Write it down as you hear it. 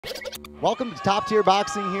Welcome to Top Tier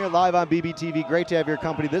Boxing here live on BBTV. Great to have your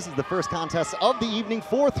company. This is the first contest of the evening,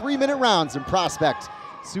 4 3-minute rounds in Prospect.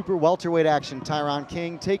 Super welterweight action. Tyrone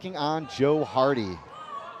King taking on Joe Hardy.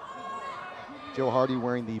 Joe Hardy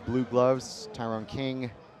wearing the blue gloves. Tyrone King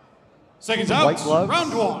Seconds white out, gloves.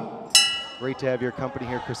 round one. Great to have your company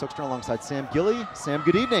here. Chris Hoekstra alongside Sam Gilly. Sam,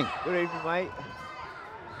 good evening. Good evening, mate.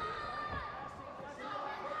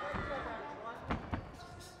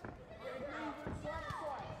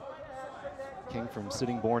 King from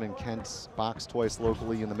Sitting Born in Kent, boxed twice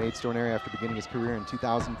locally in the Maidstone area after beginning his career in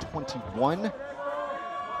 2021.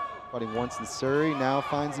 Fighting once in Surrey, now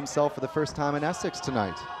finds himself for the first time in Essex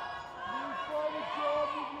tonight.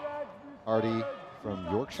 Hardy from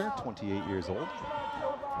Yorkshire, 28 years old.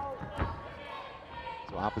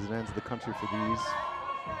 So opposite ends of the country for these,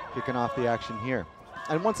 kicking off the action here.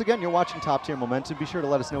 And once again, you're watching Top Tier Momentum. Be sure to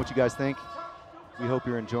let us know what you guys think. We hope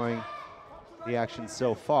you're enjoying the action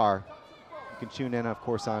so far. You can tune in, of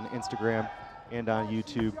course, on Instagram and on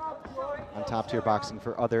YouTube on Top Tier Boxing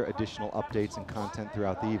for other additional updates and content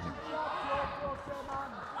throughout the evening.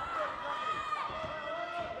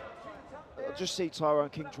 I just see Tyrone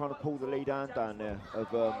King trying to pull the lead hand down there of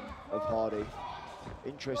Hardy.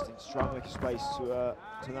 Interesting to try and make a space to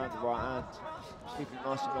land the right hand. Just keep him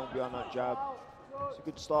nice and long behind that jab. It's a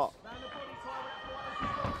good start.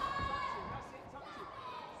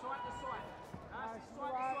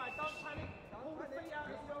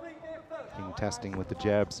 King testing with the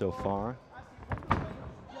jab so far.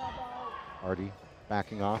 Hardy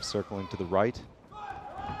backing off, circling to the right.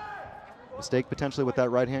 Mistake potentially with that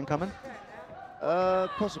right hand coming?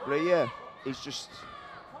 Possibly, yeah. He's just,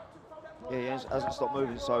 yeah, he hasn't stopped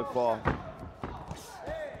moving so far.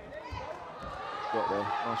 Got there,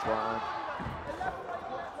 nice right hand.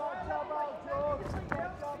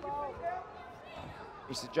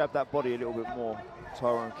 Needs to jab that body a little bit more,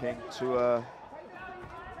 Tyrone King, to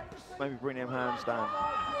maybe bring them hands down.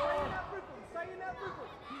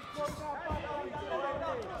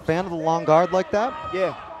 Fan of the long guard like that?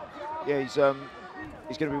 Yeah, yeah.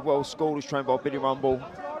 He's going to be well schooled. He's trained by Billy Rumble.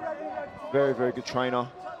 Very, very good trainer.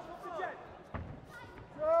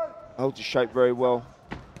 Holds his shape very well.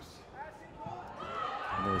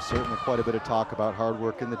 And there was certainly quite a bit of talk about hard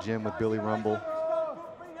work in the gym with Billy Rumble.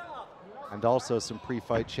 And also some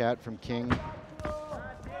pre-fight chat from King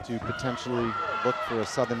to potentially look for a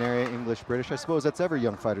southern area, English, British. I suppose that's every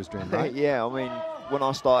young fighter's dream, right? Yeah, I mean, when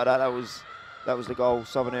I started out, that was the goal,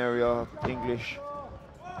 southern area, English.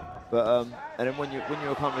 But and then when you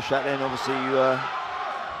accomplish that, then obviously you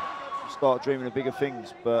start dreaming of bigger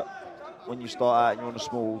things. But when you start out and you're on the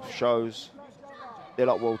small shows, they're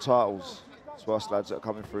like world titles. It's for us lads that are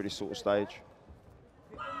coming through this sort of stage.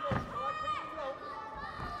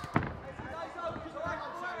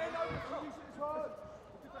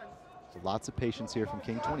 So lots of patience here from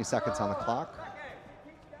King. 20 seconds on the clock.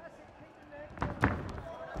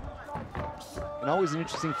 And always an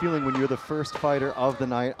interesting feeling when you're the first fighter of the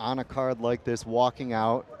night on a card like this, walking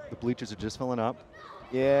out. The bleachers are just filling up.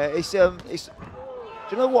 Yeah, it's do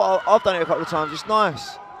you know what? I've done it a couple of times. It's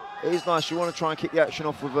nice. It is nice. You want to try and kick the action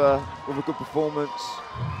off with a good performance,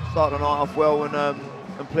 start the night off well,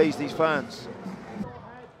 and please these fans.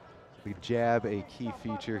 The jab, a key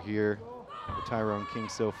feature here for Tyrone King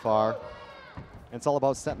so far. And it's all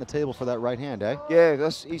about setting the table for that right hand, eh? Yeah,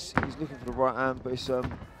 he's looking for the right hand, but it's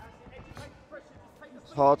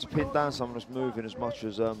hard to pin down someone that's moving as much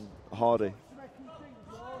as Hardy.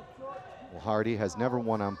 Well, Hardy has never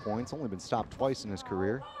won on points, only been stopped twice in his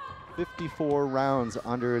career. 54 rounds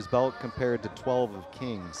under his belt compared to 12 of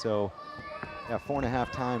King. So, yeah,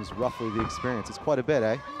 4.5 times roughly the experience. It's quite a bit,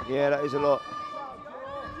 eh? Yeah, that is a lot.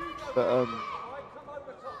 But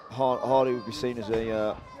Hardy would be seen as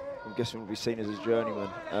I'm guessing would be seen as a journeyman.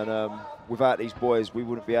 And without these boys, we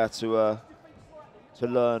wouldn't be able to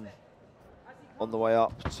learn on the way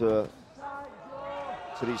up to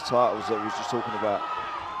these titles that we was just talking about.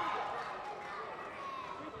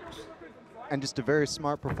 And just a very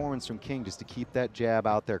smart performance from King just to keep that jab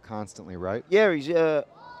out there constantly, right? Yeah, he's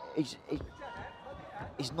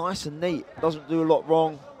nice and neat. Doesn't do a lot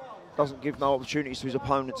wrong. Doesn't give no opportunities to his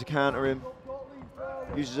opponent to counter him.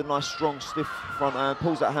 Uses a nice, strong, stiff front hand.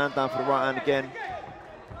 Pulls that hand down for the right hand again.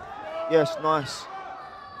 Yes, nice.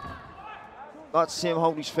 Like to see him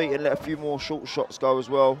hold his feet and let a few more short shots go as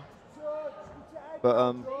well.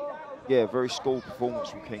 But yeah, very schooled performance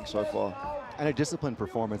from King so far. And a disciplined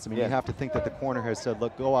performance. I mean, Yeah. you have to think that the corner has said,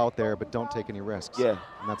 look, go out there, but don't take any risks. Yeah.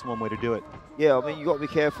 And that's one way to do it. Yeah, I mean, you've got to be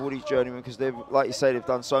careful with these journeymen because they've, like you say, they've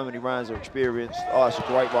done so many rounds, they're experienced. Oh, it's a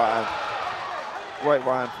great right hand. Great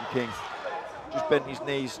right hand from King. Just bent his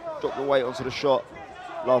knees, dropped the weight onto the shot.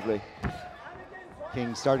 Lovely.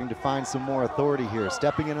 King starting to find some more authority here,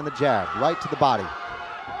 stepping in on the jab, right to the body.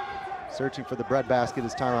 Searching for the breadbasket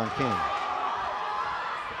is Tyrone King.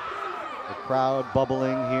 The crowd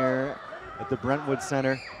bubbling here at the Brentwood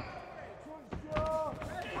Center.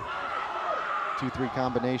 2-3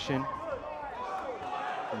 combination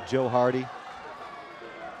from Joe Hardy.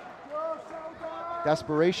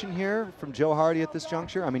 Desperation here from Joe Hardy at this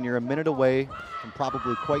juncture. I mean, you're a minute away from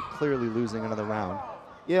probably quite clearly losing another round.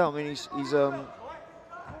 Yeah, I mean, he's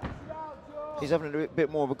having a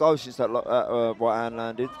bit more of a go since that right hand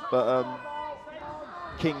landed, but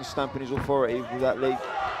King's stamping his authority with that lead.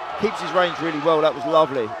 Keeps his range really well. That was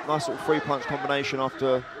lovely. Nice little 3-punch combination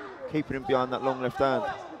after keeping him behind that long left hand.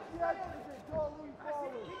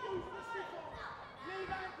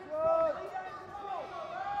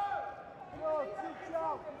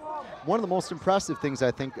 One of the most impressive things I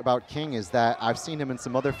think about King is that I've seen him in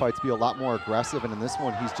some other fights be a lot more aggressive, and in this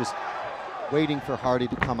one he's just waiting for Hardy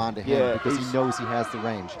to come onto him because he knows he has the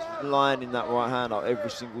range. Lining that right hand up every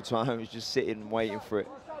single time. He's just sitting and waiting for it.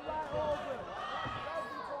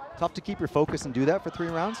 Tough to keep your focus and do that for 3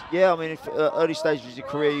 rounds? Yeah, I mean, if, early stages of your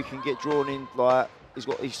career, you can get drawn in. Like he's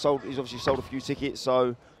obviously sold a few tickets,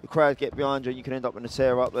 so the crowd get behind you, and you can end up in a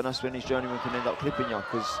tear up, and that's when his journeyman can end up clipping you.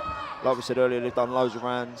 Because, like we said earlier, they've done loads of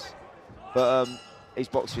rounds, but he's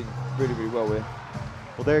boxing really, really well here.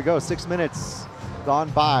 Well, there you go. 6 minutes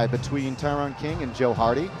gone by between Tyrone King and Joe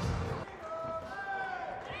Hardy.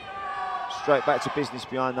 Straight back to business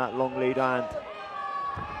behind that long lead hand.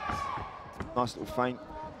 Nice little feint.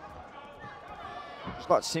 Just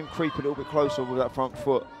like to see him creep a little bit closer with that front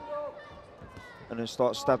foot and then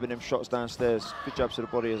start stabbing them shots downstairs. Good jab to the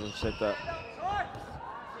body, as I said that.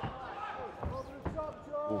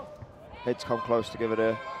 Ooh. Heads come close together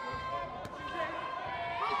there.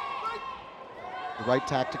 The right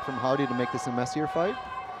tactic from Hardy to make this a messier fight?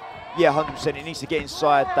 Yeah, 100%. He needs to get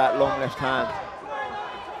inside that long left hand.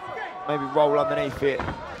 Maybe roll underneath it.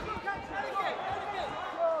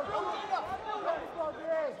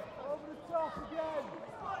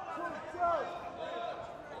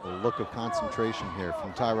 A look of concentration here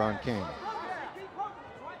from Tyrone King.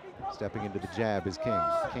 Stepping into the jab is King.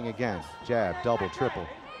 King again. Jab, double, triple.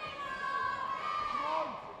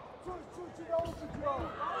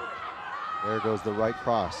 There goes the right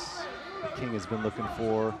cross. King has been looking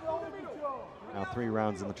for now 3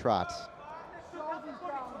 rounds in the trot.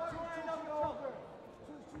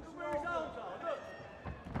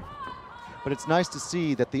 But it's nice to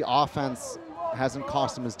see that the offense hasn't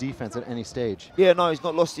cost him his defense at any stage. Yeah, no, he's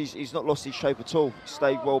not lost his shape at all. He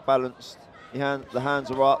stayed well balanced. The hands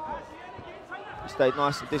are up. He stayed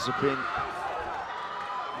nice and disciplined.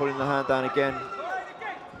 Pulling the hand down again.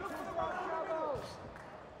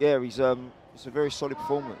 Yeah, it's a very solid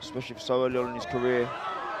performance, especially for so early on in his career.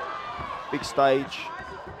 Big stage.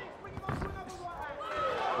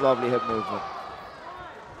 Lovely head movement.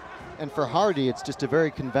 And for Hardy, it's just a very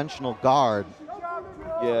conventional guard.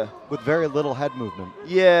 Yeah. With very little head movement.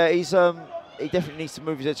 Yeah, he definitely needs to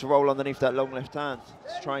move his head to roll underneath that long left hand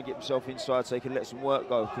to try and get himself inside so he can let some work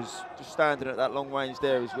go, because just standing at that long range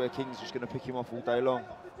there is where King's just going to pick him off all day long.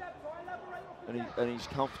 And he's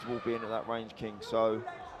comfortable being at that range, King. So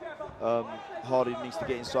Hardy needs to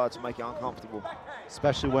get inside to make it uncomfortable.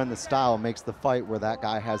 Especially when the style makes the fight where that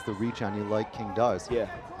guy has the reach on you like King does. Yeah,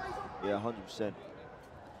 100%.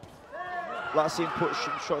 Like to see him put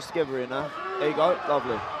some shots together here now. There you go,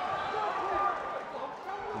 lovely.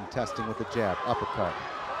 And testing with the jab, uppercut,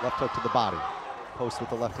 left hook to the body. Post with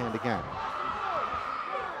the left hand again.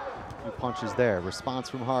 2 punches there, response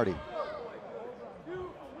from Hardy.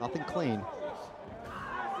 Nothing clean.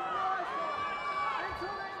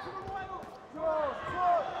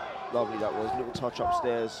 Lovely that was, little touch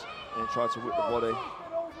upstairs and then tried to whip the body.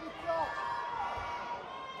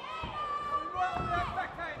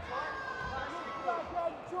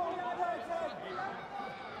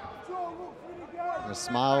 And a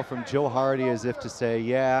smile from Joe Hardy as if to say,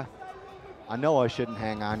 yeah, I know I shouldn't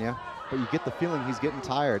hang on you, but you get the feeling he's getting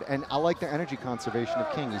tired. And I like the energy conservation of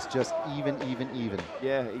King. He's just even.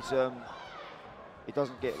 Yeah, he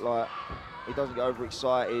doesn't get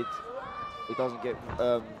overexcited. He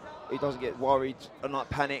doesn't get worried and like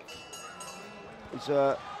panic. It's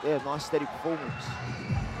nice steady performance.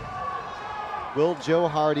 Will Joe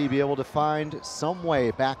Hardy be able to find some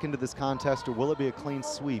way back into this contest, or will it be a clean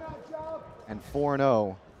sweep and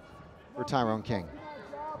 4-0 for Tyrone King?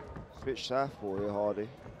 Switch southpaw here, Hardy.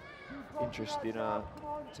 Interesting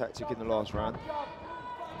tactic in the last round.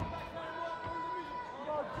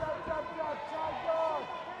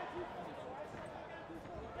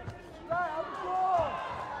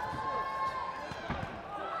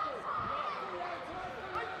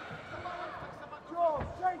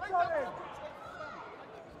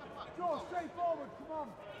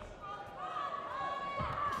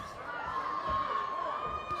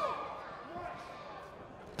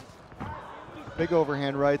 Big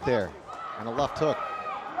overhand right there. And a left hook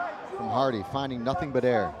from Hardy, finding nothing but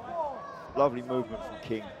air. Lovely movement from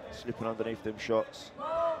King, slipping underneath them shots.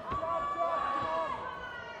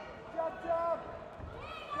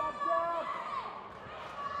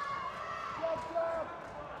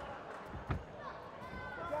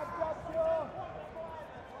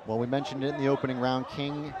 Well, we mentioned it in the opening round.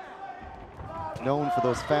 King, known for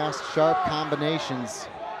those fast, sharp combinations,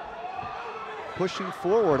 pushing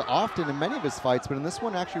forward often in many of his fights, but in this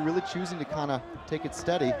one actually really choosing to kind of take it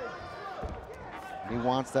steady. He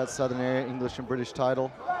wants that Southern area English and British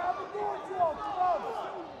title.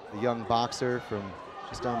 The young boxer from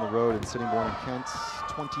just down the road in Sittingbourne in Kent,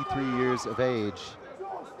 23 years of age,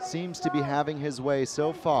 seems to be having his way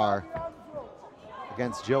so far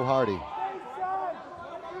against Joe Hardy.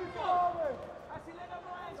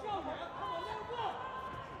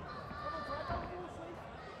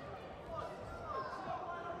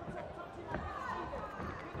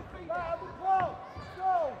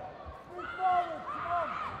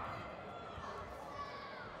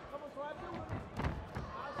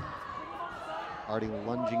 Hardy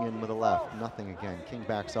lunging in with a left, nothing again. King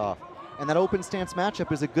backs off. And that open stance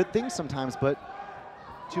matchup is a good thing sometimes, but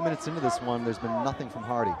 2 minutes into this one, there's been nothing from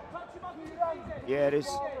Hardy. Yeah, it is.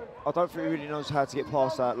 I don't think he really knows how to get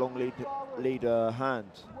past that long lead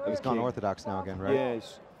hand. He's gone orthodox now again, right? Yeah,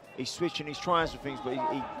 he's switching, he's trying some things, but he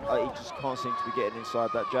just can't seem to be getting inside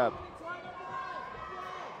that jab.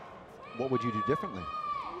 What would you do differently?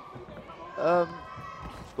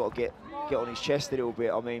 He's got to get on his chest a little bit.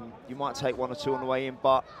 I mean, you might take 1 or 2 on the way in,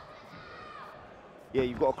 but yeah,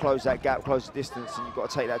 you've got to close that gap, close the distance, and you've got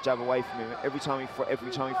to take that jab away from him. Every time he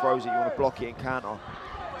throws it, you want to block it and counter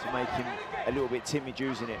to make him a little bit timid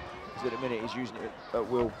using it. Because at the minute, he's using it at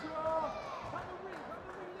will.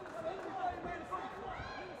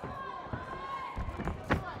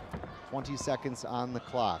 "20 seconds on the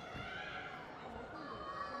clock.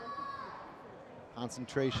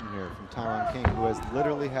 Concentration here from Tyrone King, who has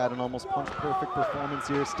literally had an almost punch-perfect performance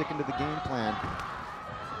here, sticking to the game plan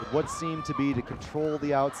with what seemed to be to control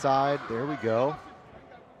the outside. There we go.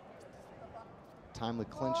 Timely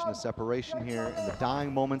clinch and a separation here in the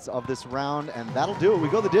dying moments of this round, and that'll do it. We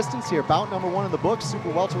go the distance here. Bout number 1 in the books, super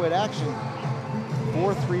welterweight action.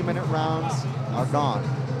 4 3-minute rounds are gone.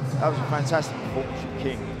 That was a fantastic performance from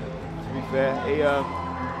King, to be fair. He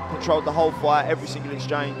controlled the whole fight, every single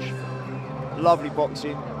exchange. Lovely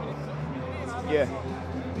boxing. Yeah,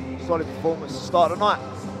 solid performance to start the night.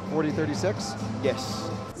 40-36? Yes.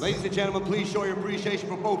 Ladies and gentlemen, please show your appreciation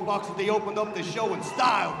for both boxers. They opened up the show in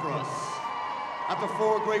style for us. After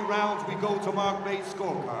 4 great rounds, we go to mark-based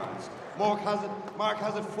scorecards. Mark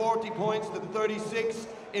has it 40 points to 36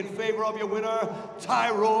 in favor of your winner,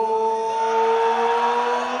 Tyrone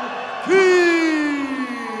King.